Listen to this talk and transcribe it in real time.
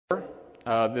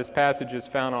This passage is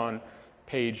found on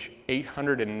page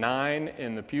 809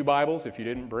 in the Pew Bibles, if you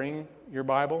didn't bring your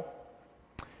Bible.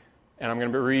 And I'm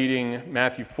going to be reading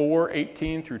Matthew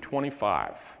 4:18 through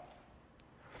 25.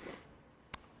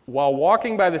 While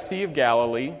walking by the Sea of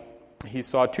Galilee, he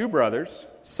saw two brothers,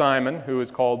 Simon, who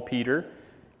is called Peter,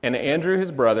 and Andrew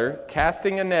his brother,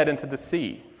 casting a net into the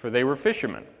sea, for they were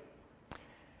fishermen.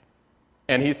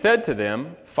 And he said to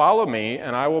them, "Follow me,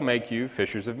 and I will make you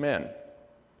fishers of men."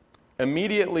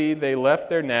 Immediately they left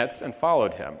their nets and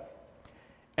followed him.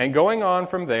 And going on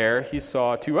from there, he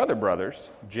saw two other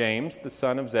brothers, James, the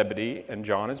son of Zebedee, and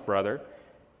John his brother,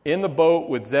 in the boat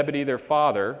with Zebedee their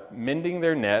father, mending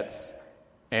their nets,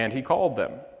 and he called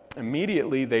them.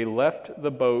 Immediately they left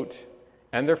the boat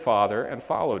and their father and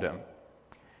followed him.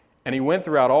 And he went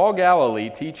throughout all Galilee,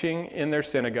 teaching in their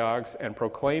synagogues and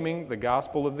proclaiming the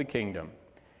gospel of the kingdom,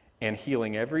 and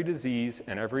healing every disease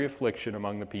and every affliction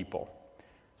among the people.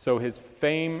 So his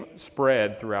fame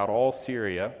spread throughout all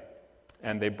Syria,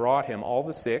 and they brought him all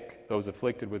the sick, those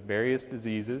afflicted with various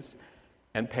diseases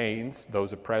and pains,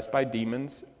 those oppressed by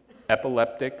demons,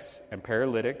 epileptics, and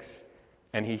paralytics,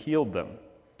 and he healed them.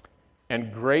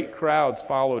 And great crowds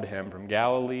followed him from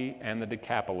Galilee and the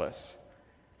Decapolis,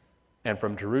 and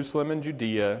from Jerusalem and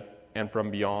Judea, and from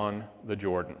beyond the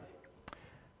Jordan.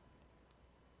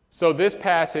 So this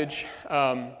passage,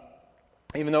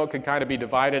 even though it could kind of be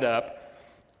divided up,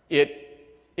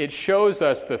 it shows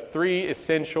us the three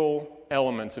essential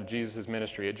elements of Jesus'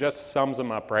 ministry. It just sums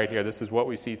them up right here. This is what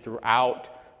we see throughout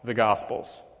the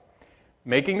Gospels.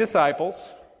 Making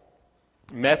disciples,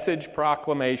 message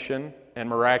proclamation, and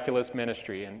miraculous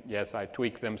ministry. And yes, I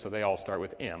tweak them so they all start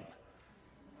with M.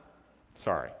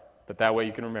 Sorry, but that way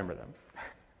you can remember them.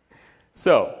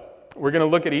 So, we're going to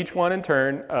look at each one in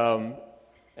turn,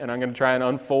 and I'm going to try and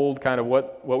unfold kind of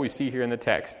what we see here in the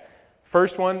text.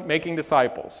 First one, making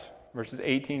disciples, verses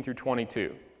 18 through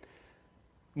 22.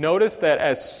 Notice that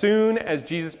as soon as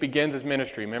Jesus begins his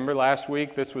ministry, remember last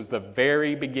week, this was the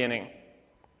very beginning.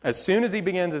 As soon as he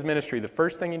begins his ministry, the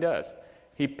first thing he does,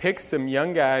 he picks some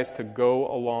young guys to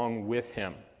go along with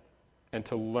him and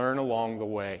to learn along the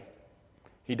way.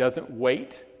 He doesn't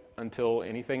wait until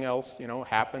anything else,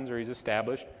 happens or he's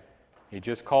established. He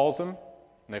just calls them,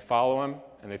 and they follow him,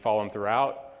 and they follow him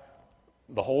throughout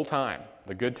the whole time,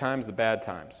 the good times, the bad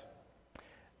times.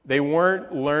 They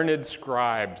weren't learned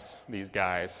scribes, these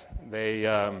guys. They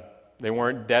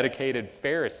weren't dedicated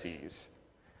Pharisees.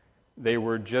 They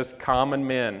were just common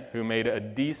men who made a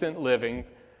decent living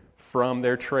from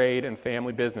their trade and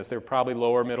family business. They were probably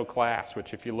lower middle class,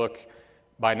 which if you look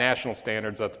by national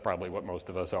standards, that's probably what most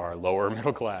of us are, lower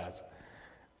middle class.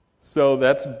 So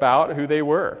that's about who they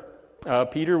were.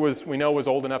 Peter was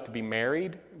old enough to be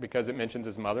married because it mentions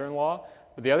his mother-in-law.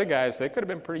 But the other guys, they could have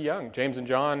been pretty young. James and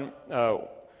John,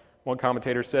 one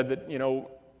commentator said that,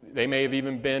 they may have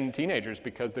even been teenagers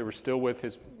because they were still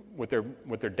with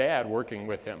their dad working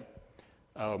with him.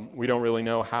 We don't really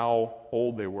know how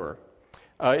old they were.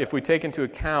 If we take into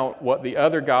account what the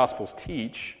other Gospels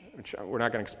teach, which we're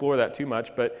not going to explore that too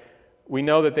much, but we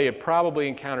know that they had probably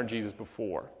encountered Jesus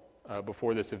before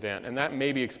this event. And that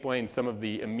maybe explains some of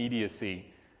the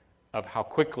immediacy of how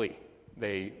quickly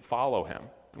they follow him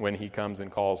when he comes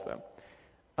and calls them.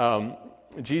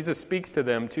 Jesus speaks to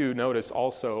them, too, notice,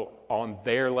 also on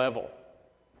their level.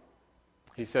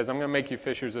 He says, I'm going to make you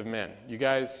fishers of men. You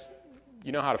guys,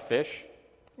 you know how to fish?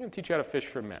 I'm going to teach you how to fish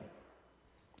for men.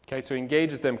 Okay, so he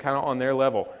engages them kind of on their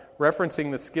level,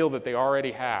 referencing the skill that they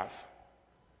already have.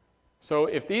 So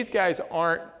if these guys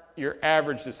aren't your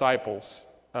average disciples,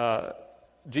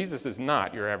 Jesus is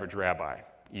not your average rabbi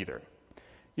either.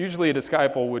 Usually a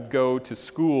disciple would go to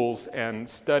schools and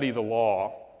study the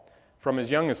law from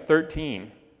as young as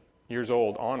 13 years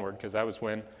old onward, because that was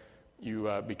when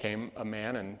you became a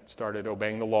man and started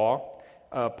obeying the law.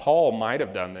 Paul might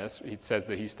have done this. He says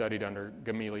that he studied under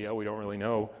Gamaliel. We don't really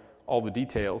know all the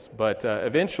details, but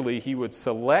eventually he would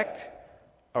select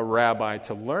a rabbi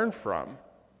to learn from,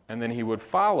 and then he would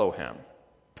follow him.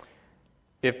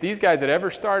 If these guys had ever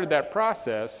started that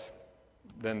process,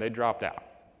 then they dropped out.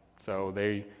 So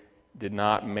they did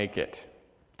not make it.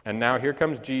 And now here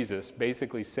comes Jesus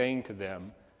basically saying to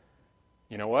them,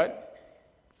 you know what?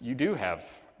 You do have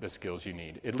the skills you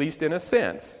need. At least in a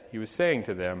sense, he was saying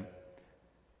to them,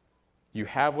 you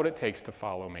have what it takes to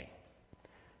follow me.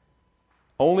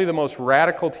 Only the most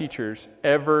radical teachers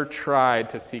ever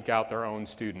tried to seek out their own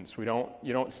students. You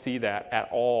don't see that at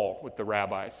all with the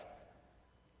rabbis.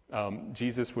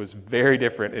 Jesus was very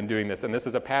different in doing this, and this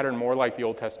is a pattern more like the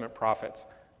Old Testament prophets.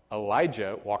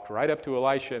 Elijah walked right up to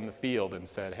Elisha in the field and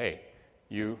said, hey,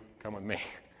 you come with me.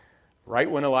 Right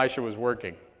when Elisha was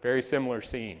working. Very similar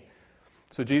scene.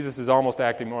 So Jesus is almost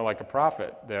acting more like a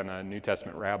prophet than a New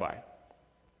Testament rabbi.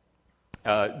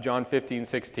 John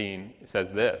 15:16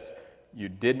 says this, "You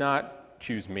did not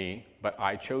choose me, but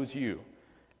I chose you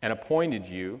and appointed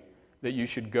you that you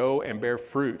should go and bear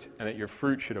fruit and that your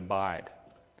fruit should abide."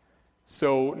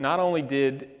 So not only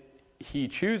did he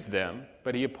choose them,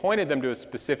 but he appointed them to a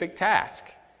specific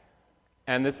task.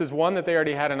 And this is one that they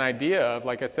already had an idea of.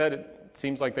 Like I said, it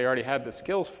seems like they already had the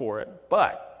skills for it.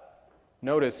 But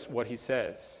notice what he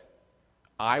says.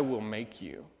 "I will make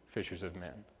you fishers of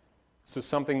men." So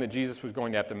something that Jesus was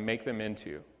going to have to make them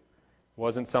into. It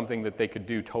wasn't something that they could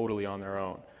do totally on their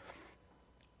own.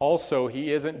 Also,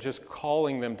 he isn't just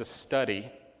calling them to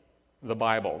study the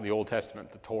Bible, the Old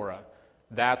Testament, the Torah.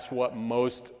 That's what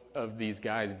most of these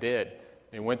guys did.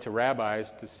 They went to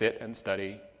rabbis to sit and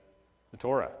study the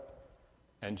Torah.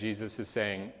 And Jesus is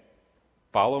saying,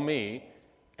 follow me,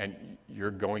 and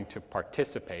you're going to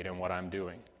participate in what I'm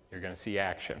doing. You're going to see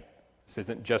action. This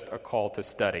isn't just a call to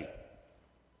study.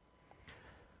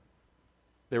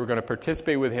 They were going to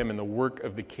participate with him in the work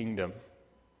of the kingdom.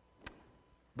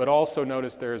 But also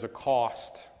notice there is a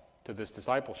cost to this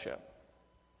discipleship.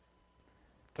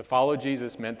 To follow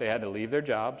Jesus meant they had to leave their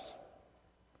jobs,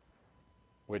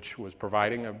 which was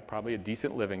providing probably a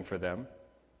decent living for them.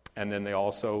 And then they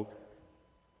also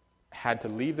had to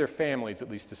leave their families, at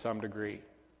least to some degree.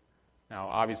 Now,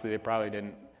 obviously, they probably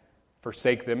didn't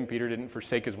forsake them. Peter didn't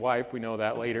forsake his wife. We know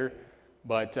that later.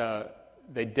 But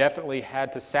they definitely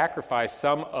had to sacrifice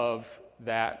some of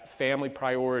that family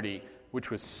priority, which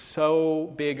was so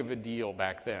big of a deal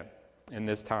back then in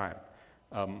this time.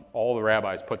 All the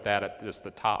rabbis put that at just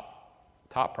the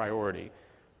top priority,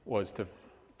 was to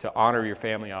honor your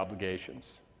family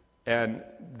obligations. And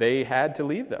they had to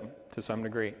leave them to some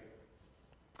degree.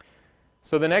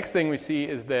 So the next thing we see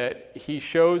is that he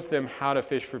shows them how to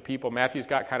fish for people. Matthew's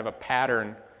got kind of a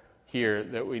pattern here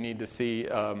that we need to see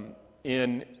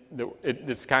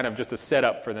this is kind of just a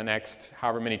setup for the next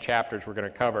however many chapters we're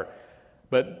going to cover.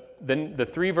 But then the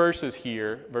three verses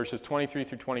here, verses 23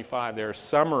 through 25, they're a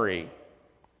summary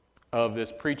of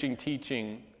this preaching,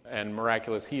 teaching, and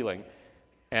miraculous healing.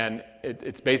 And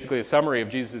it's basically a summary of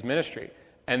Jesus' ministry.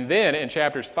 And then in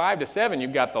chapters 5 to 7,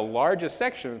 you've got the largest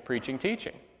section of preaching,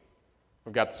 teaching.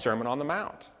 We've got the Sermon on the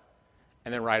Mount.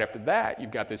 And then right after that,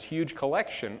 you've got this huge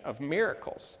collection of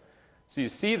miracles. So you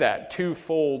see that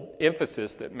twofold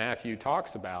emphasis that Matthew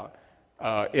talks about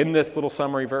in this little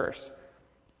summary verse.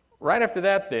 Right after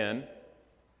that, then,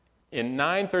 in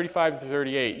 9:35 to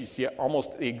 38, you see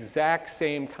almost the exact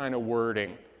same kind of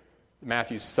wording.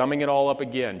 Matthew's summing it all up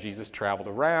again. Jesus traveled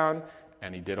around,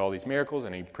 and he did all these miracles,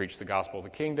 and he preached the gospel of the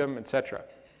kingdom, etc.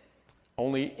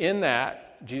 Only in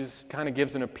that, Jesus kind of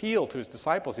gives an appeal to his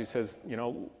disciples. He says,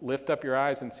 lift up your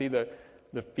eyes and see the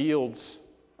fields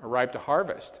are ripe to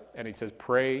harvest. And he says,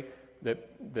 pray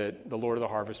that the Lord of the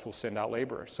harvest will send out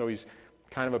laborers. So he's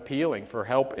kind of appealing for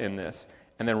help in this.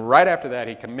 And then right after that,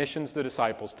 he commissions the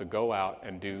disciples to go out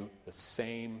and do the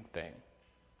same thing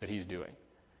that he's doing.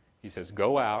 He says,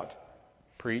 go out,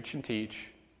 preach and teach,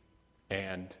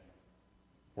 and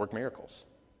work miracles,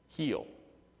 heal,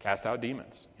 cast out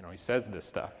demons. He says this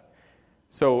stuff.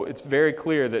 So it's very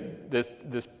clear that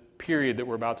this period that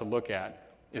we're about to look at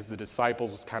is the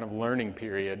disciples' kind of learning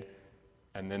period,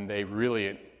 and then they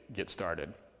really get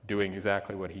started doing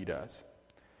exactly what he does.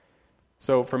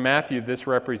 So for Matthew, this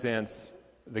represents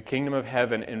the kingdom of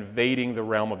heaven invading the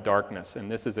realm of darkness,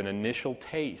 and this is an initial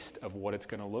taste of what it's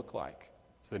going to look like.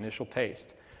 It's the initial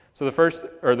taste. So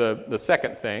the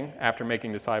second thing after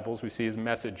making disciples we see is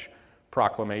message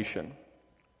proclamation.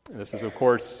 And this is, of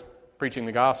course, preaching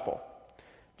the gospel.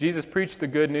 Jesus preached the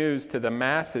good news to the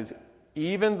masses,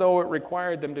 even though it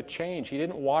required them to change. He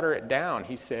didn't water it down.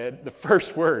 He said the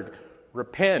first word,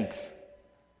 repent.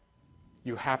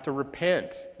 You have to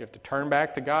repent. You have to turn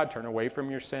back to God, turn away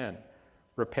from your sin.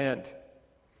 Repent.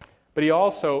 But he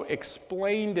also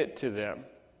explained it to them.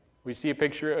 We see a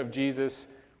picture of Jesus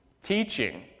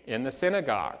teaching in the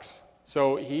synagogues.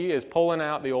 So he is pulling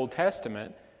out the Old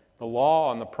Testament, the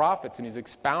law and the prophets, and he's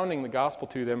expounding the gospel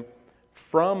to them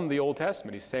from the Old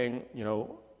Testament. He's saying,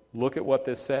 look at what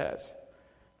this says.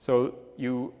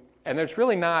 And there's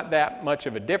really not that much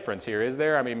of a difference here, is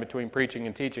there? Between preaching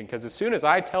and teaching. Because as soon as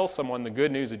I tell someone the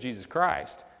good news of Jesus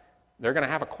Christ, they're going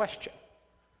to have a question.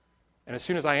 And as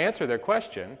soon as I answer their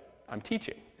question, I'm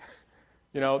teaching.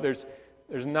 There's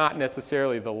not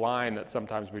necessarily the line that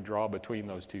sometimes we draw between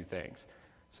those two things.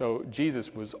 So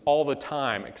Jesus was all the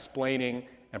time explaining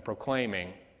and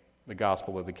proclaiming the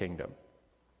gospel of the kingdom.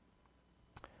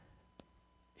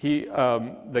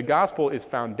 The gospel is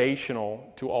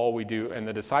foundational to all we do, and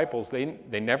the disciples, they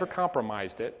never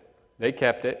compromised it. They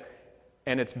kept it.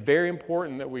 And it's very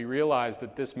important that we realize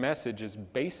that this message is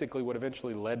basically what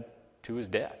eventually led to his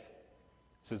death.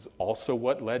 This is also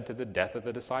what led to the death of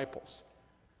the disciples.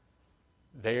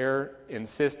 Their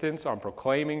insistence on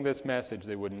proclaiming this message,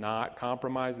 they would not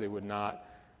compromise, they would not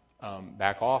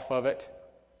back off of it,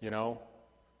 they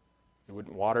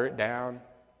wouldn't water it down.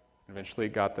 Eventually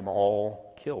it got them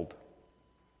all killed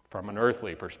from an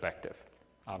earthly perspective.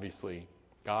 Obviously,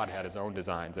 God had his own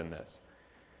designs in this.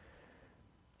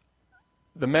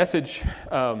 The message,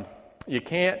 you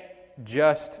can't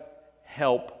just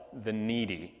help the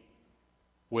needy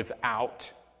without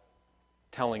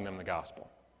telling them the gospel.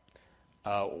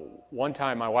 One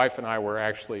time, my wife and I were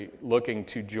actually looking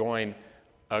to join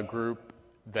a group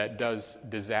that does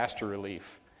disaster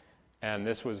relief. And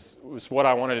this was what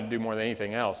I wanted to do more than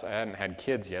anything else. I hadn't had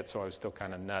kids yet, so I was still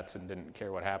kind of nuts and didn't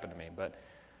care what happened to me. But,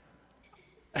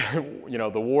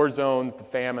 the war zones, the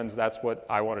famines, that's what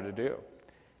I wanted to do.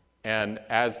 And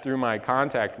as through my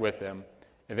contact with them,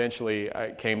 eventually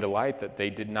it came to light that they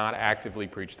did not actively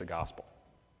preach the gospel.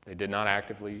 They did not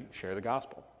actively share the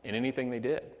gospel in anything they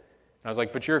did. And I was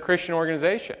like, but you're a Christian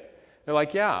organization. They're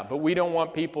like, yeah, but we don't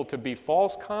want people to be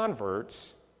false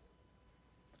converts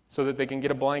so that they can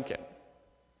get a blanket.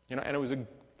 And it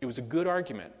was a good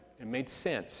argument. It made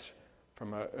sense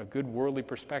from a good worldly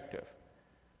perspective.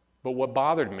 But what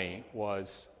bothered me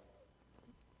was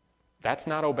that's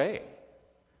not obeying.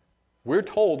 We're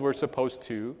told we're supposed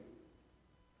to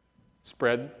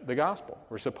spread the gospel.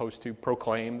 We're supposed to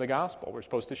proclaim the gospel. We're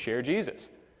supposed to share Jesus.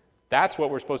 That's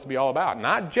what we're supposed to be all about.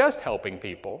 Not just helping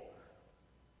people,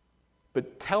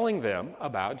 but telling them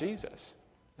about Jesus.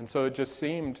 And so it just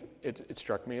seemed, it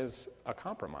struck me as a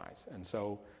compromise. And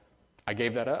so I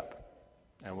gave that up.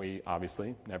 And we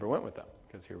obviously never went with them,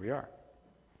 because here we are.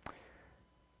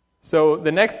 So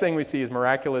the next thing we see is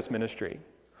miraculous ministry.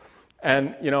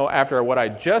 And, after what I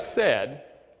just said,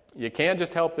 you can't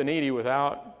just help the needy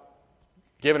without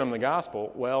giving them the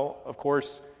gospel. Well, of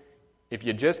course, if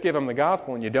you just give them the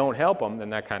gospel and you don't help them,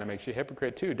 then that kind of makes you a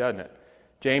hypocrite too, doesn't it?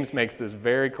 James makes this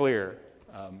very clear.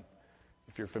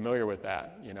 If you're familiar with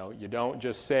that, you don't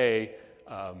just say,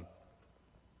 go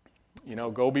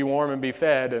be warm and be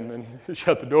fed and then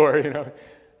shut the door,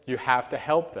 You have to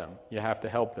help them. You have to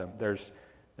help them. There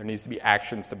needs to be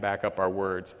actions to back up our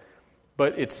words.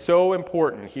 But it's so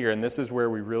important here, and this is where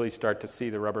we really start to see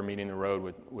the rubber meeting the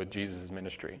road with Jesus'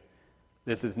 ministry.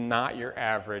 This is not your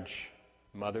average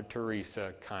Mother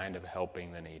Teresa kind of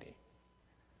helping the needy.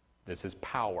 This is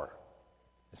power.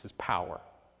 This is power.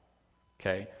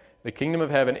 Okay? The kingdom of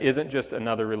heaven isn't just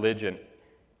another religion.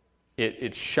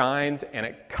 It shines and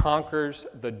it conquers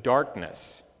the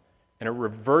darkness. And it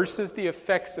reverses the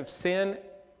effects of sin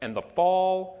and the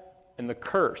fall and the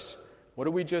curse. What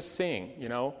did we just sing?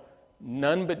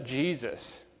 None but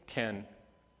Jesus can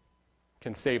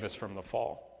save us from the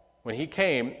fall. When he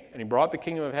came and he brought the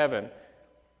kingdom of heaven,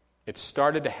 it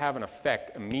started to have an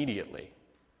effect immediately.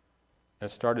 And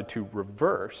it started to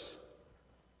reverse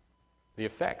the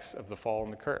effects of the fall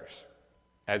and the curse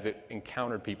as it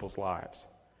encountered people's lives.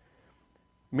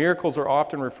 Miracles are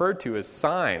often referred to as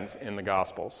signs in the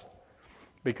Gospels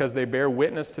because they bear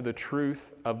witness to the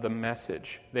truth of the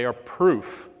message. They are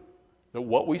proof that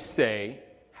what we say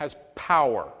has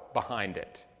power behind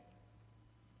it.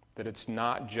 That it's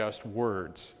not just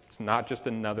words. It's not just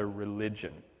another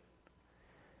religion.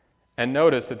 And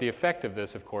notice that the effect of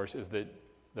this, of course, is that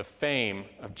the fame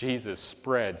of Jesus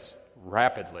spreads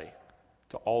rapidly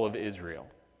to all of Israel.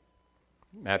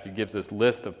 Matthew gives this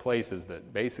list of places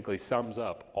that basically sums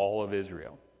up all of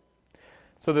Israel.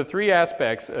 So the three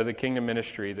aspects of the kingdom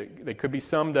ministry that could be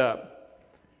summed up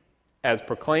as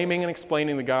proclaiming and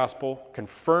explaining the gospel,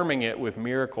 confirming it with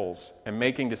miracles, and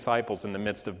making disciples in the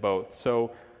midst of both.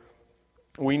 So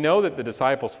we know that the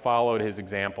disciples followed his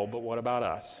example, but what about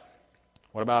us?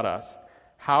 What about us?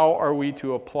 How are we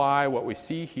to apply what we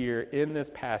see here in this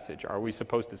passage? Are we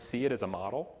supposed to see it as a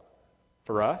model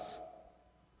for us?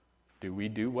 Do we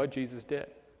do what Jesus did?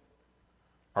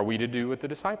 Are we to do what the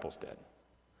disciples did?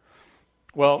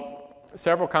 Well,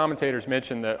 several commentators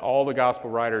mention that all the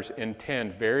gospel writers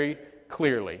intend very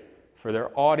clearly for their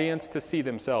audience to see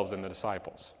themselves in the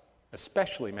disciples,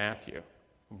 especially Matthew.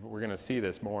 We're going to see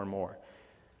this more and more.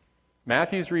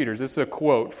 Matthew's readers, this is a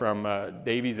quote from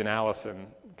Davies and Allison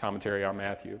commentary on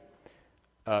Matthew.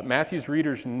 Matthew's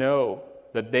readers know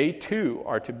that they too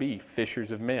are to be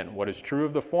fishers of men. What is true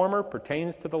of the former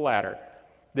pertains to the latter.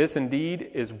 This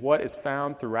indeed is what is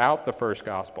found throughout the first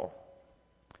gospel,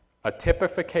 a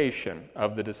typification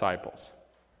of the disciples.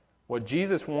 What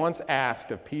Jesus once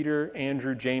asked of Peter,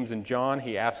 Andrew, James, and John,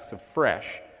 he asks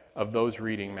afresh of those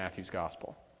reading Matthew's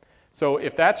gospel. So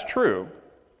if that's true,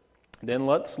 Then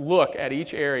let's look at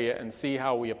each area and see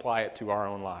how we apply it to our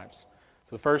own lives.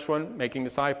 So the first one, making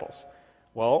disciples.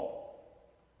 Well,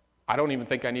 I don't even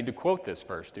think I need to quote this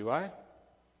verse, do I?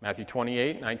 Matthew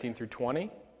 28, 19 through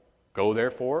 20. Go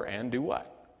therefore and do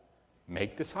what?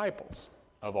 Make disciples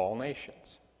of all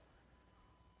nations,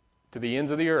 to the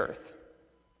ends of the earth.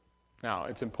 Now,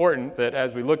 it's important that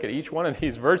as we look at each one of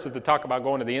these verses that talk about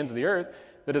going to the ends of the earth,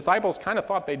 the disciples kind of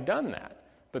thought they'd done that,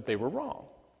 but they were wrong.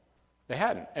 They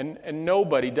hadn't. And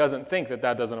nobody doesn't think that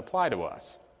that doesn't apply to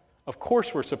us. Of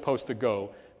course we're supposed to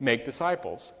go make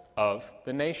disciples of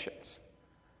the nations.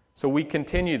 So we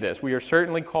continue this. We are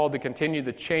certainly called to continue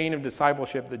the chain of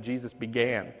discipleship that Jesus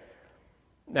began.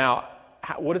 Now,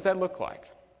 what does that look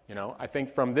like? I think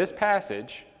from this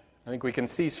passage, I think we can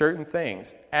see certain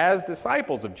things. As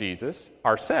disciples of Jesus,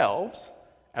 ourselves,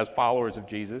 as followers of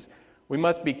Jesus, we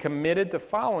must be committed to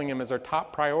following him as our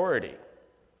top priority,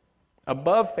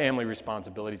 above family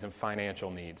responsibilities and financial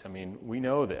needs. We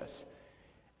know this.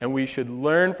 And we should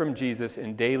learn from Jesus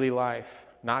in daily life,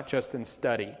 not just in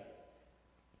study,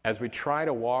 as we try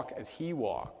to walk as he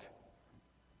walked.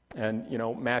 And,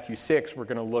 Matthew 6, we're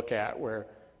going to look at where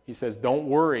he says, don't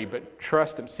worry, but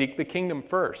trust him. Seek the kingdom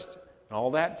first. And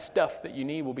all that stuff that you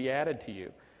need will be added to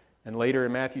you. And later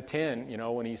in Matthew 10,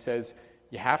 when he says,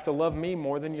 you have to love me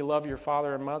more than you love your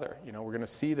father and mother. We're going to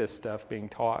see this stuff being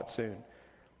taught soon.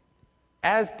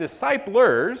 As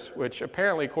disciplers, which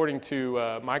apparently according to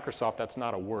Microsoft, that's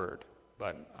not a word,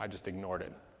 but I just ignored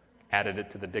it, added it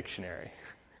to the dictionary.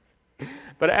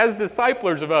 But as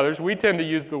disciplers of others, we tend to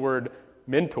use the word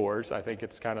mentors. I think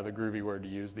it's kind of the groovy word to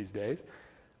use these days.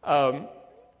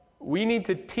 We need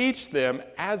to teach them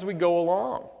as we go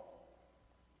along.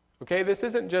 Okay, this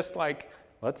isn't just like,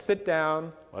 let's sit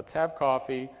down, let's have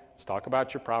coffee, let's talk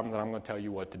about your problems, and I'm going to tell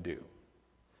you what to do.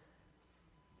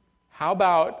 How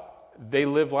about they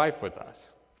live life with us?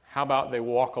 How about they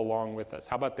walk along with us?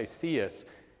 How about they see us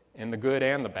in the good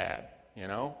and the bad,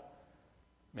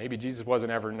 Maybe Jesus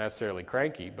wasn't ever necessarily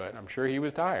cranky, but I'm sure he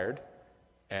was tired,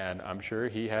 and I'm sure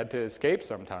he had to escape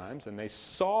sometimes, and they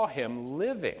saw him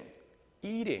living,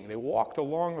 eating. They walked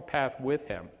along the path with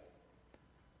him.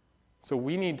 So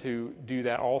we need to do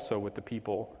that also with the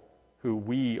people who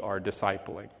we are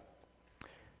discipling.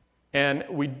 And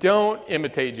we don't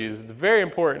imitate Jesus. It's very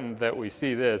important that we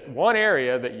see this. One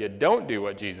area that you don't do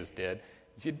what Jesus did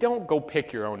is you don't go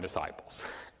pick your own disciples.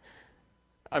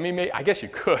 I guess you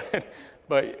could,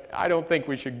 but I don't think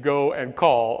we should go and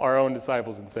call our own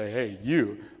disciples and say, hey,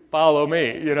 you, follow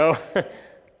me,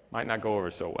 Might not go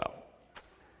over so well.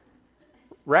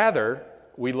 Rather,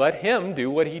 we let him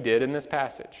do what he did in this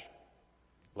passage.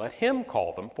 Let him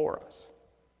call them for us.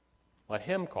 Let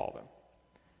him call them.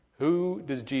 Who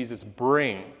does Jesus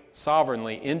bring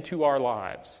sovereignly into our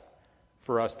lives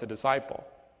for us to disciple?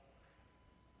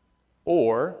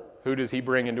 Or who does he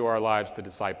bring into our lives to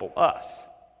disciple us?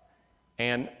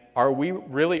 And are we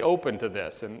really open to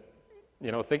this? And,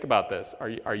 think about this.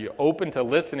 Are you open to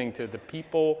listening to the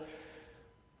people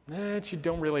that you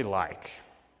don't really like?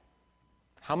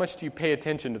 How much do you pay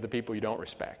attention to the people you don't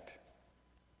respect?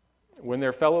 When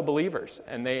they're fellow believers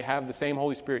and they have the same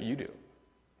Holy Spirit you do,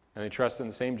 and they trust in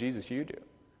the same Jesus you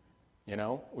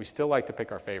do, we still like to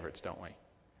pick our favorites, don't we?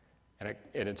 And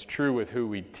it's true with who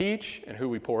we teach and who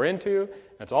we pour into.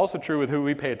 And it's also true with who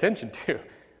we pay attention to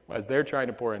as they're trying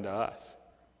to pour into us.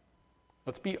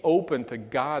 Let's be open to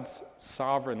God's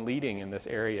sovereign leading in this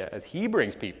area as he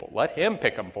brings people. Let him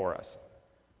pick them for us,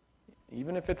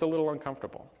 even if it's a little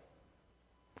uncomfortable.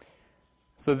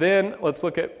 So then let's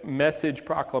look at message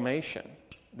proclamation.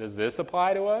 Does this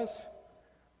apply to us?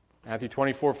 Matthew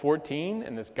 24:14,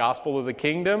 and this gospel of the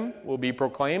kingdom will be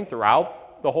proclaimed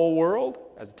throughout the whole world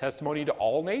as a testimony to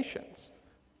all nations.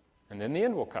 And then the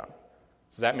end will come.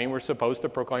 Does that mean we're supposed to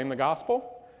proclaim the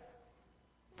gospel?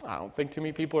 I don't think too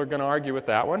many people are going to argue with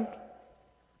that one.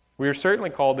 We are certainly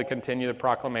called to continue the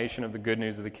proclamation of the good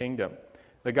news of the kingdom.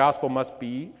 The gospel must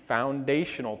be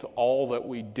foundational to all that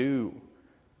we do,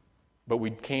 but we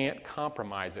can't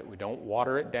compromise it. We don't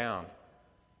water it down.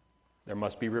 There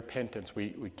must be repentance.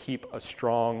 We keep a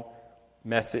strong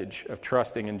message of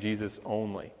trusting in Jesus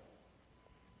only.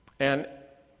 And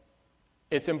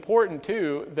it's important,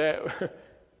 too, that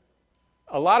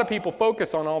a lot of people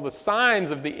focus on all the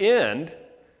signs of the end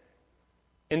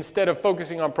instead of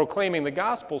focusing on proclaiming the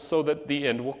gospel so that the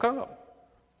end will come.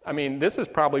 This is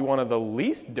probably one of the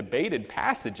least debated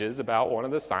passages about one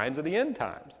of the signs of the end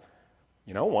times.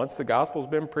 Once the gospel's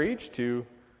been preached to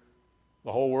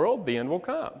the whole world, the end will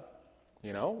come.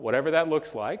 Whatever that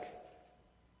looks like,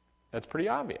 that's pretty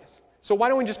obvious. So why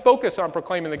don't we just focus on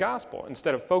proclaiming the gospel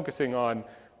instead of focusing on,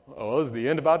 is the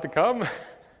end about to come?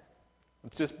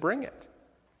 Let's just bring it.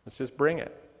 Let's just bring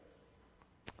it.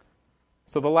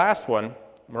 So the last one,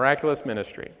 miraculous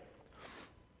ministry.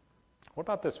 What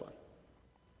about this one?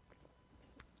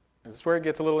 This is where it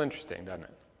gets a little interesting, doesn't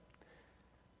it?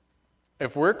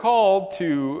 If we're called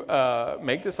to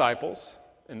make disciples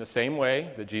in the same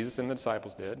way that Jesus and the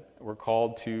disciples did, we're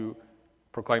called to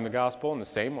proclaim the gospel in the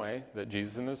same way that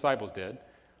Jesus and the disciples did,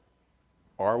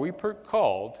 are we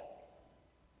called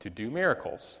to do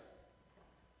miracles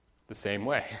the same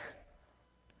way?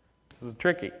 This is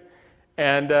tricky.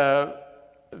 And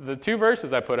the two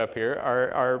verses I put up here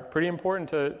are pretty important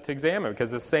to examine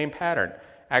because it's the same pattern.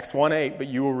 Acts 1:8, but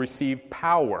you will receive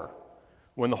power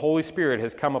when the Holy Spirit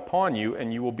has come upon you,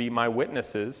 and you will be my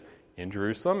witnesses in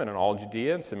Jerusalem and in all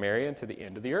Judea and Samaria and to the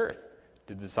end of the earth.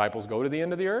 Did the disciples go to the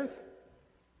end of the earth?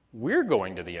 We're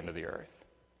going to the end of the earth.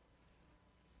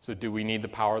 So do we need the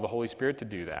power of the Holy Spirit to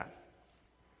do that?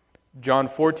 John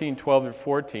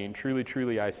 14:12-14, truly,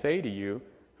 truly, I say to you,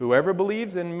 whoever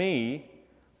believes in me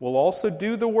will also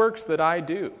do the works that I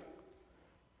do.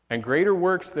 And greater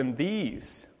works than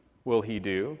these will he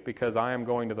do, because I am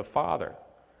going to the Father.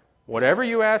 Whatever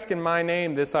you ask in my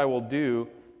name, this I will do,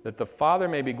 that the Father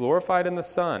may be glorified in the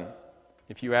Son.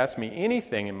 If you ask me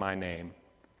anything in my name,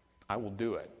 I will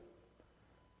do it.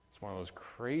 It's one of those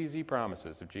crazy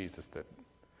promises of Jesus that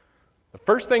the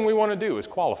first thing we want to do is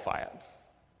qualify it.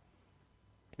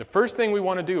 The first thing we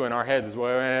want to do in our heads is,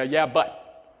 well, yeah, but,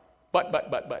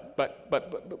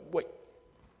 wait.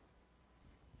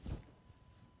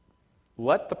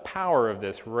 Let the power of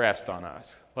this rest on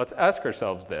us. Let's ask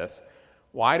ourselves this.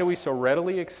 Why do we so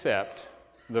readily accept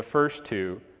the first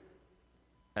two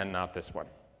and not this one?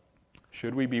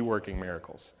 Should we be working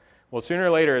miracles? Well, sooner or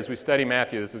later, as we study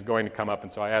Matthew, this is going to come up,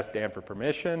 and so I asked Dan for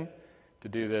permission to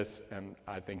do this, and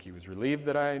I think he was relieved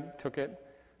that I took it.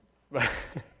 But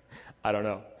I don't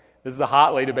know. This is a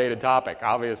hotly debated topic,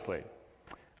 obviously.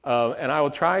 And I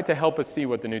will try to help us see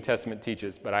what the New Testament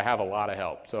teaches, but I have a lot of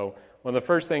help. So one of the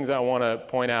first things I want to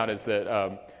point out is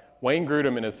that Wayne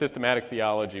Grudem, in his Systematic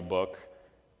Theology book,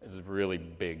 is a really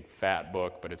big, fat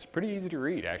book, but it's pretty easy to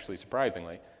read, actually,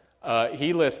 surprisingly.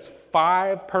 He lists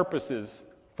 5 purposes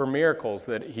for miracles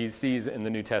that he sees in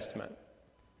the New Testament.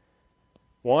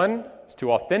 1 is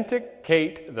to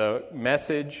authenticate the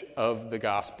message of the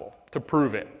gospel, to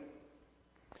prove it.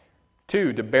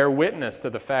 2, to bear witness to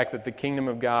the fact that the kingdom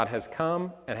of God has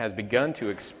come and has begun to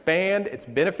expand its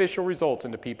beneficial results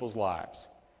into people's lives.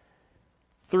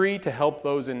 3, to help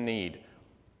those in need.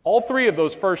 All 3 of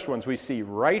those first ones we see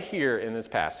right here in this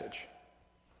passage.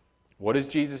 What is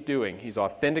Jesus doing? He's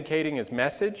authenticating his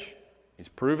message. He's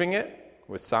proving it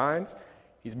with signs.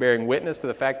 He's bearing witness to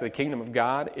the fact that the kingdom of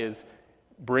God is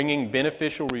bringing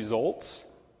beneficial results.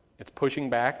 It's pushing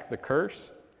back the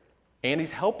curse. And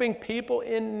he's helping people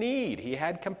in need. He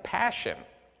had compassion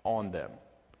on them.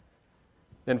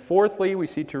 Then fourthly, we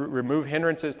see to remove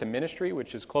hindrances to ministry,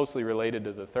 which is closely related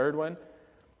to the third one.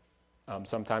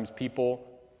 Sometimes people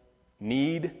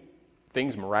need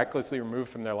things miraculously removed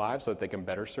from their lives so that they can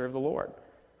better serve the Lord.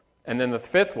 And then the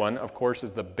fifth one, of course,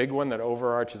 is the big one that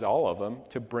overarches all of them,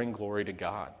 to bring glory to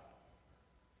God.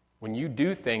 When you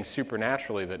do things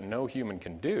supernaturally that no human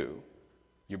can do,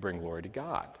 you bring glory to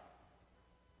God.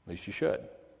 At least you should.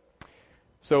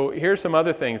 So here's some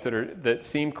other things that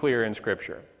seem clear in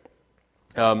Scripture.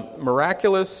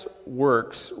 Miraculous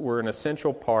works were an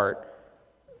essential part.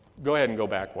 Go ahead and go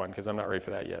back one, because I'm not ready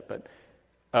for that yet. But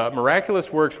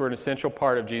miraculous works were an essential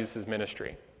part of Jesus'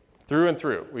 ministry. Through and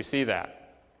through, we see that.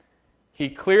 He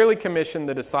clearly commissioned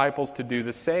the disciples to do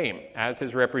the same as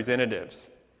his representatives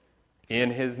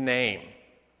in his name.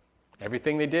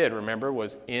 Everything they did, remember,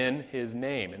 was in his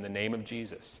name, in the name of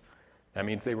Jesus. That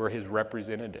means they were his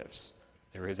representatives.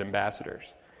 They were his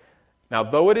ambassadors. Now,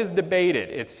 though it is debated,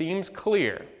 it seems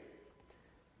clear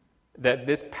that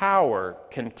this power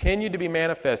continued to be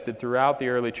manifested throughout the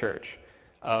early church.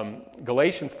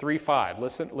 Galatians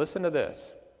 3:5, listen to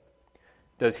this.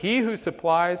 Does he who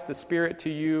supplies the Spirit to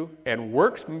you and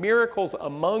works miracles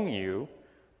among you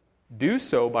do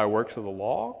so by works of the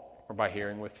law or by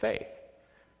hearing with faith?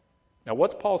 Now,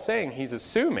 what's Paul saying? He's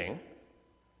assuming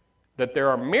that there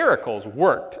are miracles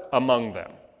worked among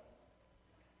them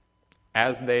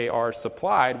as they are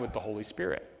supplied with the Holy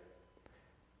Spirit.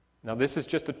 Now, this is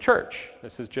just a church.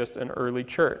 This is just an early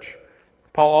church.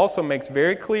 Paul also makes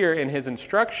very clear in his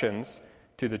instructions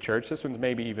to the church, this one's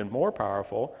maybe even more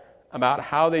powerful, about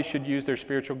how they should use their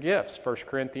spiritual gifts, 1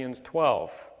 Corinthians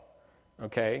 12.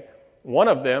 Okay? One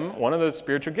of those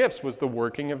spiritual gifts was the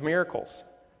working of miracles.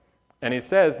 And he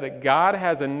says that God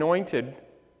has appointed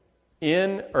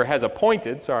in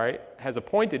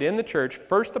the church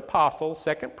first apostles,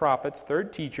 second prophets,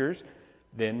 third teachers,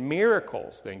 then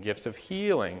miracles, then gifts of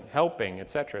healing, helping,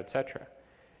 etc., etc.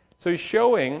 So he's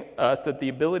showing us that the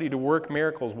ability to work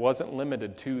miracles wasn't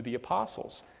limited to the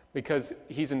apostles, because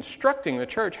he's instructing the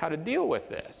church how to deal with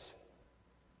this.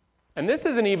 And this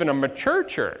isn't even a mature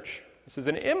church. This is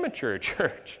an immature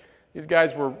church. These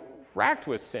guys were racked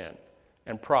with sin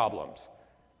and problems.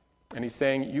 And he's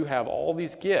saying, you have all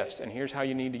these gifts, and here's how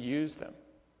you need to use them.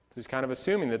 So he's kind of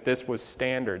assuming that this was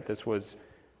standard, this was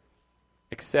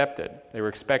accepted. They were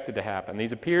expected to happen.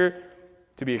 These appear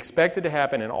to be expected to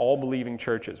happen in all believing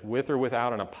churches, with or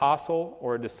without an apostle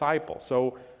or a disciple.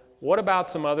 So what about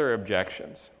some other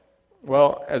objections?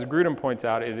 Well, as Grudem points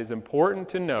out, it is important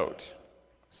to note,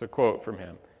 it's a quote from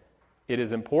him, it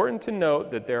is important to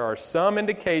note that there are some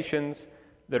indications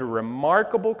that a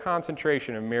remarkable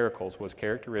concentration of miracles was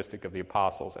characteristic of the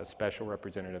apostles as special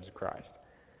representatives of Christ.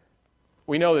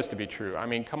 We know this to be true. I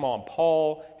mean, come on,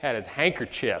 Paul had his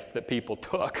handkerchief that people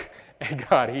took and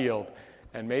got healed.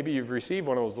 And maybe you've received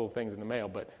one of those little things in the mail,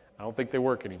 but I don't think they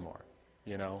work anymore,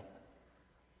 you know.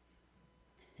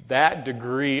 That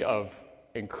degree of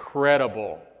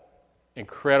incredible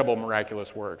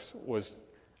miraculous works was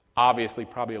obviously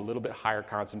probably a little bit higher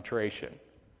concentration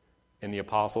in the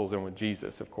apostles and with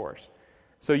Jesus, of course.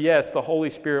 So yes, the Holy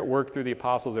Spirit worked through the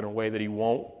apostles in a way that he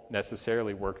won't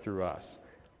necessarily work through us.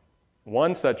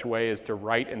 One such way is to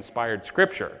write inspired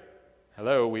scripture.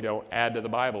 Hello, we don't add to the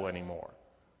Bible anymore.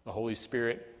 The Holy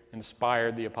Spirit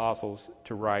inspired the apostles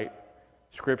to write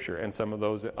scripture, and some of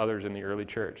those others in the early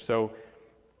church. So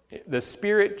the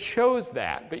Spirit chose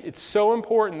that, but it's so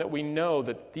important that we know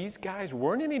that these guys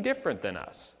weren't any different than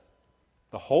us.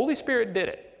 The Holy Spirit did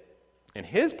it in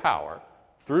his power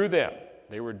through them.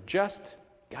 They were just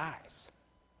guys,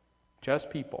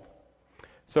 just people.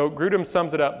 So Grudem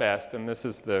sums it up best, and this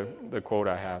is the quote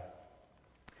I have.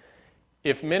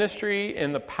 If ministry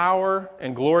in the power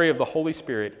and glory of the Holy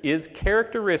Spirit is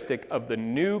characteristic of the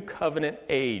new covenant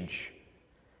age,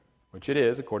 which it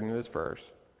is according to this verse,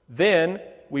 then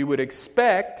we would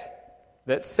expect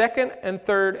that second and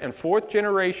third and fourth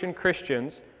generation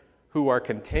Christians who are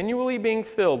continually being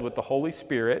filled with the Holy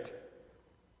Spirit,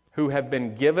 who have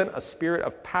been given a spirit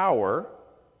of power,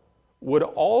 would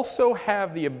also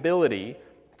have the ability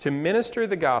to minister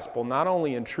the gospel not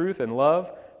only in truth and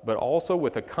love, but also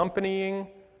with accompanying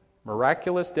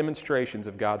miraculous demonstrations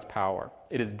of God's power.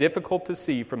 It is difficult to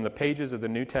see from the pages of the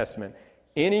New Testament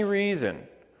any reason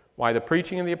why the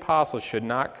preaching of the apostles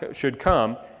should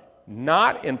come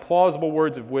not in plausible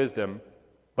words of wisdom,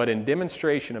 but in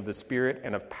demonstration of the Spirit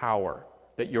and of power,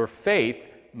 that your faith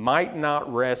might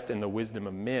not rest in the wisdom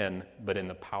of men, but in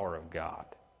the power of God.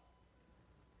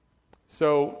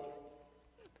 So,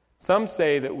 some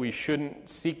say that we shouldn't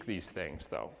seek these things,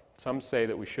 though. Some say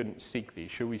that we shouldn't seek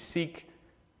these. Should we seek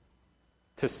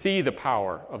to see the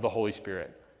power of the Holy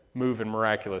Spirit move in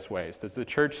miraculous ways? Does the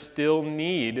church still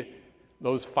need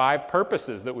those 5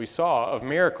 purposes that we saw of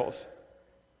miracles?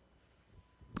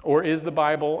 Or is the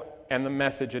Bible and the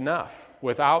message enough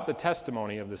without the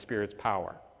testimony of the Spirit's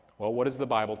power? Well, what does the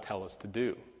Bible tell us to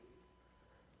do?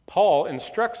 Paul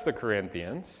instructs the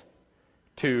Corinthians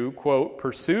to, quote,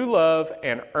 pursue love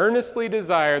and earnestly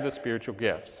desire the spiritual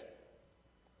gifts.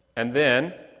 And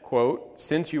then, quote,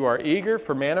 since you are eager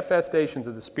for manifestations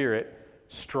of the Spirit,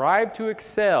 strive to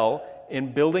excel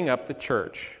in building up the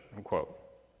church, unquote.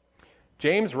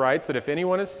 James writes that if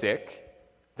anyone is sick,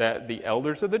 that the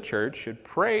elders of the church should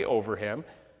pray over him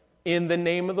in the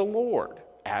name of the Lord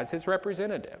as his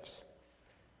representatives,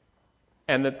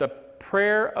 and that the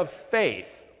prayer of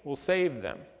faith will save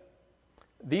them.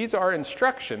 These are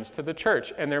instructions to the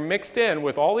church, and they're mixed in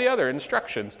with all the other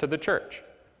instructions to the church.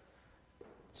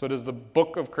 So does the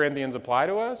book of Corinthians apply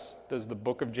to us? Does the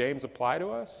book of James apply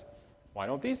to us? Why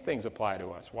don't these things apply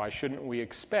to us? Why shouldn't we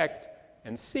expect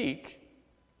and seek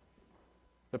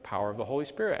the power of the Holy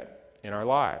Spirit in our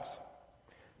lives?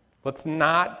 Let's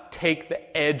not take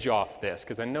the edge off this,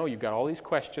 because I know you've got all these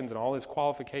questions and all these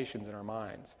qualifications in our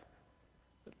minds.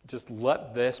 Just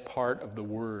let this part of the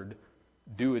Word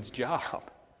do its job,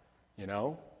 you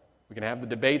know? We can have the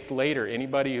debates later.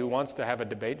 Anybody who wants to have a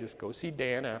debate, just go see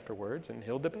Dan afterwards, and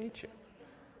he'll debate you.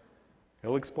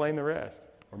 He'll explain the rest.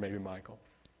 Or maybe Michael.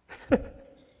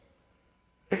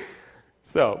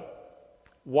 So,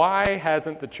 why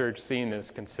hasn't the church seen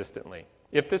this consistently?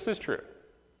 If this is true,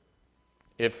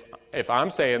 if I'm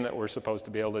saying that we're supposed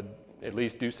to be able to at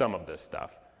least do some of this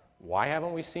stuff, why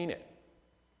haven't we seen it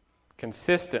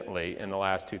consistently in the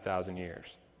last 2,000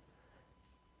 years?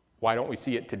 Why don't we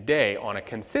see it today on a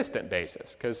consistent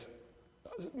basis? Because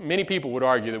many people would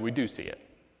argue that we do see it,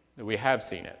 that we have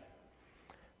seen it.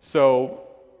 So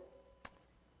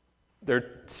there are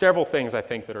several things I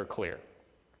think that are clear.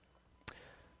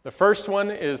 The first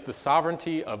one is the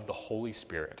sovereignty of the Holy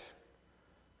Spirit.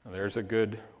 Now, there's a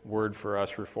good word for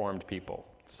us Reformed people.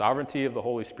 Sovereignty of the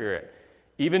Holy Spirit.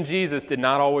 Even Jesus did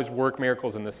not always work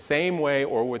miracles in the same way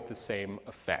or with the same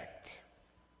effect.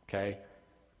 Okay?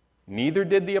 Neither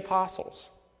did the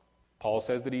apostles. Paul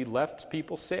says that he left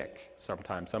people sick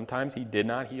sometimes. Sometimes he did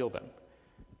not heal them.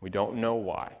 We don't know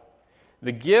why.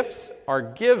 The gifts are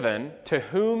given to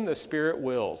whom the Spirit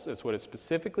wills. That's what it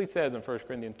specifically says in 1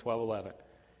 Corinthians 12:11.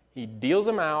 He deals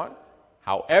them out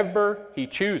however he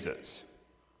chooses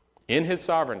in his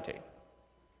sovereignty.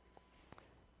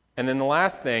 And then the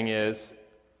last thing is,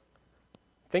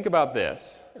 think about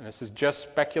this, and this is just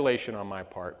speculation on my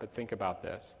part, but think about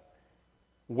this.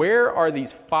 Where are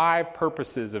these 5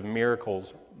 purposes of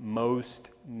miracles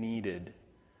most needed?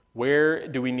 Where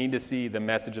do we need to see the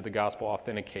message of the gospel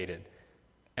authenticated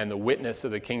and the witness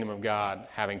of the kingdom of God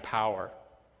having power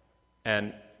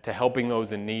and to helping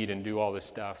those in need and do all this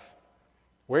stuff?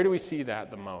 Where do we see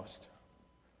that the most?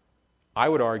 I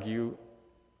would argue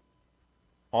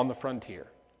on the frontier.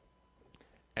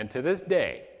 And to this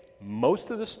day, most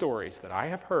of the stories that I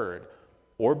have heard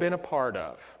or been a part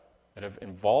of that have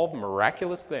involved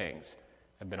miraculous things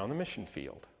have been on the mission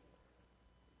field,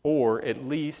 or at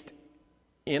least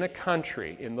in a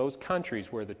country, in those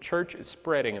countries where the church is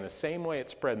spreading in the same way it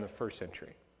spread in the first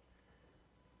century.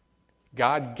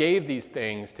 God gave these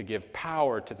things to give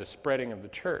power to the spreading of the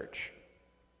church.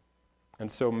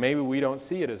 And so maybe we don't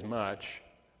see it as much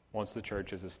once the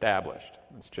church is established.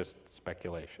 It's just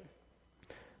speculation.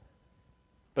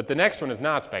 But the next one is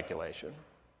not speculation.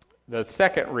 The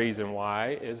second reason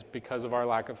why is because of our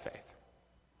lack of faith.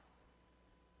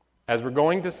 As we're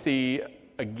going to see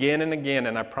again and again,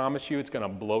 and I promise you it's going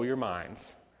to blow your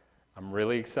minds. I'm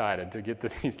really excited to get to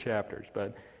these chapters,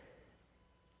 but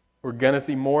we're going to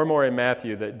see more and more in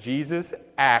Matthew that Jesus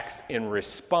acts in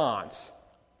response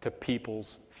to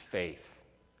people's faith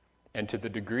and to the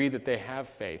degree that they have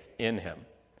faith in him.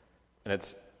 And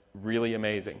it's really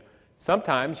amazing.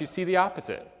 Sometimes you see the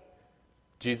opposite.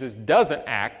 Jesus doesn't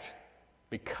act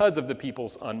because of the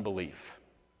people's unbelief.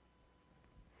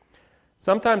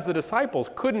 Sometimes the disciples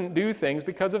couldn't do things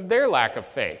because of their lack of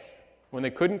faith. When they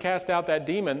couldn't cast out that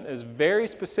demon, is very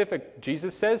specific.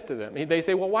 Jesus says to them, they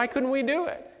say, well, why couldn't we do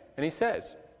it? And he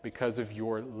says, because of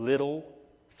your little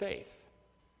faith.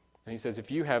 And he says, if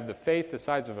you have the faith the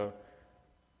size of a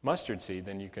mustard seed,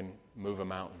 then you can move a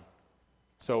mountain.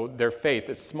 So their faith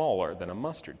is smaller than a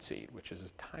mustard seed, which is a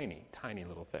tiny, tiny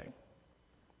little thing.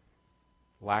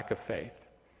 Lack of faith.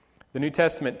 The New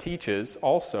Testament teaches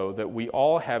also that we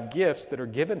all have gifts that are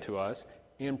given to us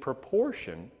in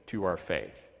proportion to our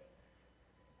faith,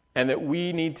 and that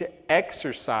we need to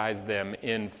exercise them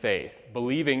in faith,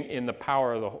 believing in the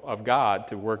power of God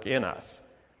to work in us.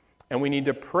 And we need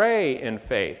to pray in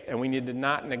faith, and we need to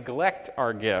not neglect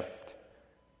our gift,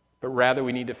 but rather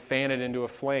we need to fan it into a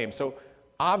flame. So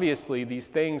obviously these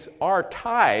things are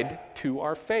tied to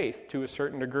our faith to a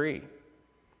certain degree.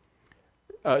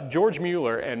 George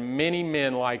Mueller and many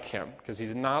men like him, because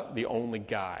he's not the only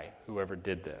guy who ever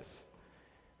did this,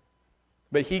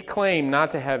 but he claimed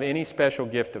not to have any special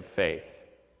gift of faith.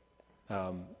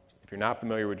 If you're not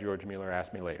familiar with George Mueller,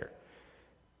 ask me later.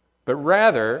 But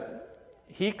rather,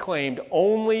 he claimed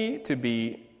only to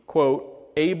be,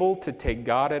 quote, able to take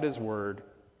God at his word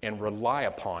and rely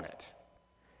upon it.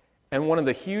 And one of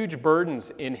the huge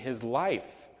burdens in his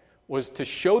life was to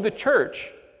show the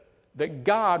church that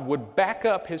God would back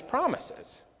up his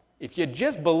promises if you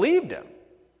just believed him.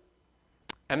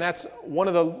 And that's one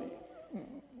of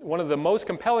the most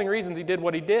compelling reasons he did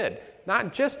what he did.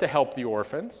 Not just to help the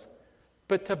orphans,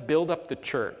 but to build up the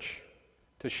church,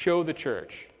 to show the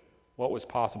church what was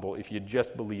possible if you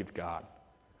just believed God.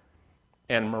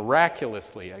 And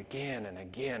miraculously, again and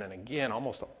again and again,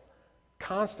 almost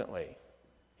constantly,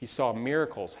 he saw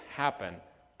miracles happen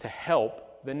to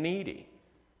help the needy.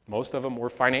 Most of them were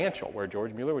financial, where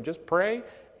George Mueller would just pray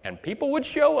and people would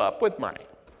show up with money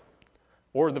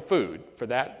or the food for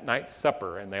that night's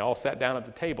supper, and they all sat down at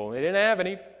the table and they didn't have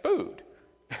any food.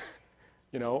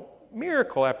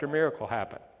 Miracle after miracle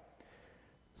happened.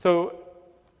 So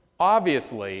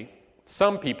obviously,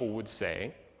 some people would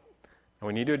say, and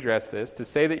we need to address this, to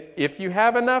say that if you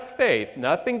have enough faith,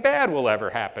 nothing bad will ever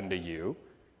happen to you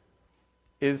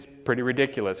is pretty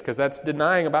ridiculous, because that's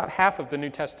denying about half of the New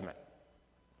Testament.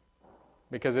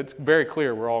 Because it's very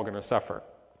clear we're all going to suffer.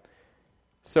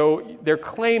 So they're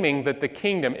claiming that the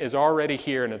kingdom is already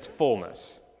here in its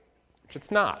fullness, which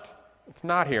it's not. It's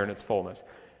not here in its fullness.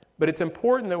 But it's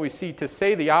important that we see to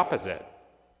say the opposite.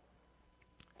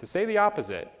 To say the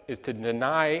opposite is to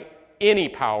deny any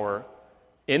power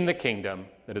in the kingdom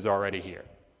that is already here.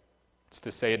 It's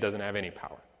to say it doesn't have any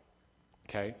power.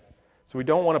 Okay? So we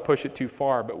don't want to push it too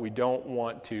far, but we don't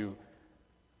want to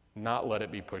not let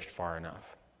it be pushed far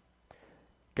enough.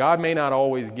 God may not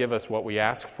always give us what we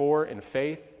ask for in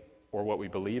faith or what we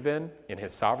believe in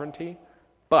His sovereignty,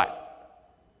 but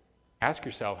ask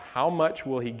yourself, how much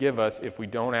will He give us if we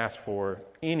don't ask for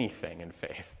anything in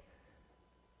faith?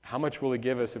 How much will He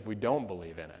give us if we don't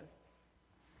believe in it?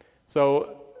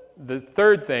 So the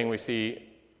third thing we see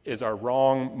is our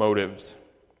wrong motives.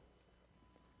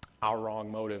 Our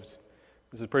wrong motives.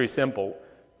 This is pretty simple.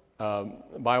 The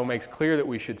Bible makes clear that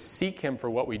we should seek Him for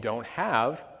what we don't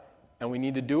have, and we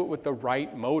need to do it with the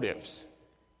right motives.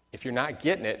 If you're not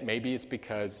getting it, maybe it's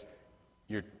because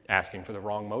you're asking for the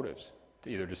wrong motives,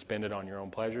 either to spend it on your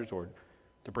own pleasures or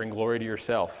to bring glory to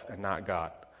yourself and not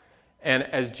God. And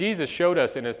as Jesus showed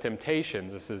us in His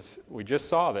temptations, we just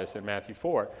saw this in Matthew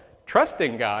 4,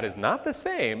 trusting God is not the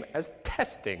same as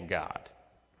testing God.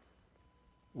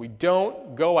 We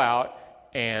don't go out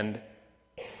and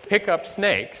pick up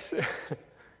snakes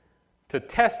to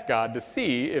test God to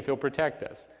see if He'll protect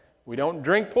us. We don't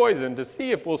drink poison to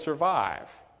see if we'll survive.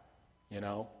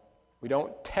 We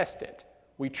don't test it.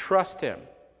 We trust Him.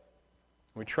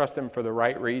 We trust Him for the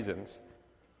right reasons,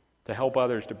 to help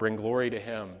others, to bring glory to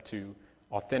Him, to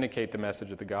authenticate the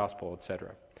message of the gospel,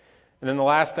 etc. And then the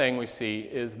last thing we see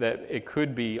is that it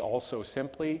could be also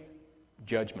simply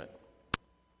judgment.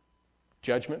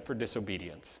 Judgment for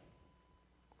disobedience.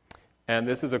 And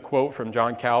this is a quote from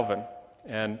John Calvin,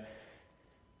 and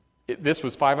this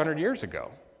was 500 years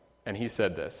ago, and he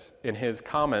said this in his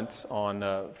comments on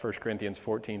 1 Corinthians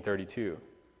 14:32.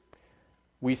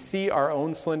 We see our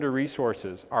own slender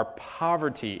resources, our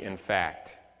poverty, in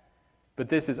fact, but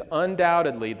this is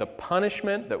undoubtedly the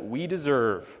punishment that we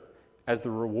deserve as the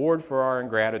reward for our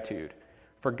ingratitude.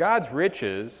 For God's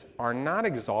riches are not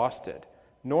exhausted,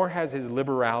 nor has His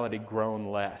liberality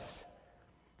grown less.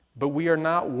 But we are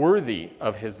not worthy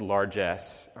of His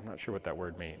largesse, I'm not sure what that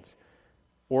word means,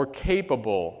 or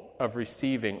capable of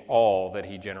receiving all that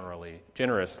He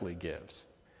generously gives.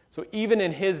 So even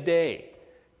in His day,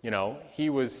 He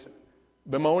was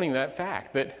bemoaning that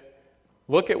fact, that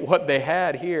look at what they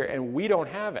had here and we don't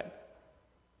have it.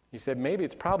 He said maybe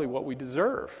it's probably what we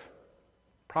deserve.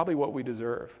 Probably what we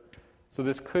deserve. So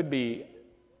this could be,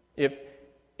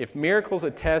 if miracles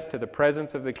attest to the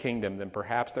presence of the kingdom, then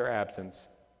perhaps their absence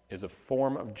is a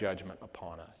form of judgment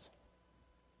upon us.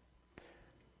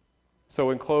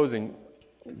 So in closing,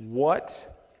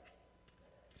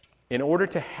 in order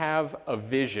to have a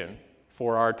vision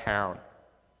for our town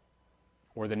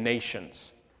or the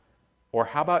nations, or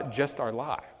how about just our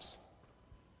lives,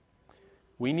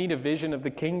 we need a vision of the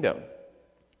kingdom.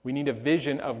 We need a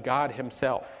vision of God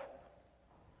Himself.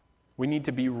 We need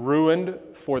to be ruined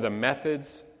for the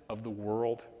methods of the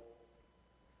world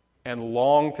and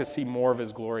long to see more of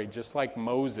His glory, just like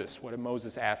Moses. What did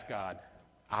Moses ask God?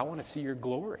 I want to see your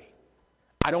glory.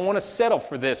 I don't want to settle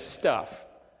for this stuff.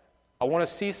 I want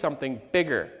to see something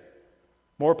bigger,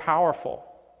 more powerful.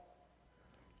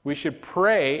 We should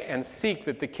pray and seek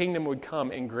that the kingdom would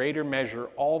come in greater measure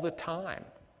all the time.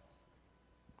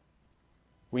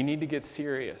 We need to get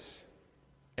serious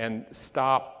and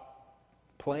stop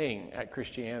playing at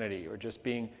Christianity or just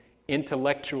being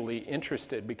intellectually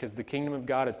interested, because the kingdom of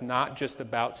God is not just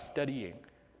about studying,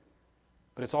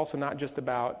 but it's also not just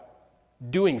about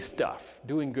doing stuff,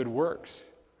 doing good works.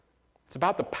 It's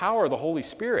about the power of the Holy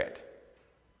Spirit.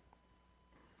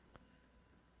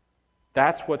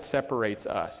 That's what separates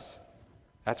us.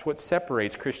 That's what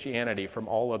separates Christianity from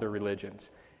all other religions.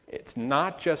 It's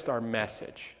not just our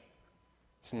message.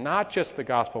 It's not just the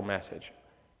gospel message.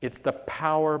 It's the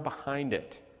power behind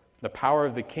it. The power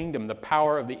of the kingdom, the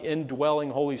power of the indwelling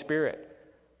Holy Spirit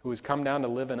who has come down to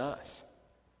live in us.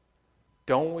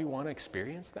 Don't we want to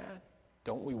experience that?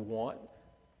 Don't we want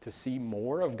to see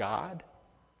more of God?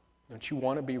 Don't you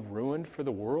want to be ruined for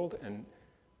the world and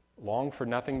long for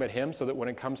nothing but Him, so that when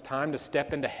it comes time to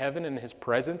step into heaven in His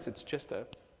presence, it's just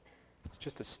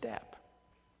a step.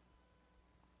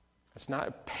 It's not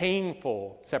a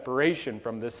painful separation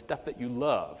from this stuff that you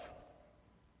love.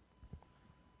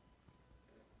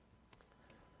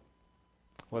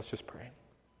 Let's just pray.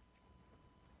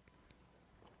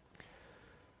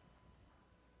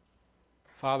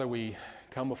 Father, we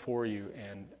come before You,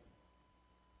 and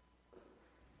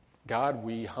God,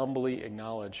 we humbly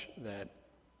acknowledge that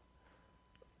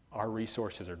our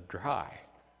resources are dry.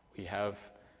 We have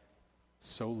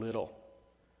so little.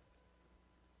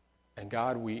 And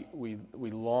God, we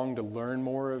long to learn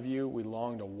more of You. We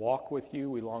long to walk with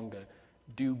You. We long to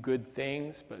do good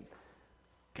things. But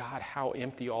God, how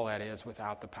empty all that is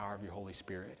without the power of Your Holy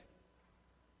Spirit.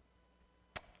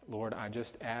 Lord, I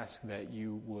just ask that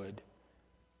you would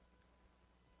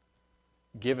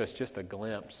give us just a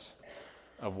glimpse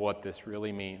of what this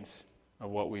really means,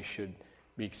 of what we should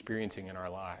be experiencing in our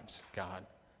lives, God.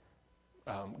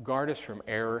 Guard us from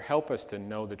error. Help us to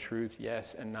know the truth,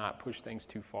 yes, and not push things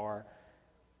too far.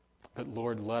 But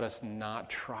Lord, let us not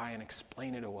try and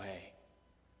explain it away.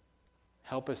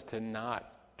 Help us to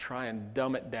not try and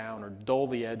dumb it down or dull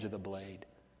the edge of the blade.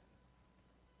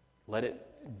 Let it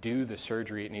do the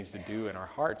surgery it needs to do in our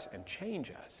hearts and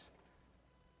change us.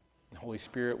 Holy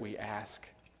Spirit, we ask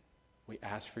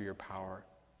for your power,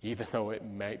 even though it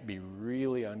might be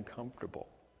really uncomfortable.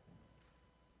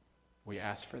 We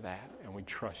ask for that, and we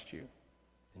trust you.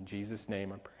 In Jesus'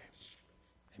 name I pray.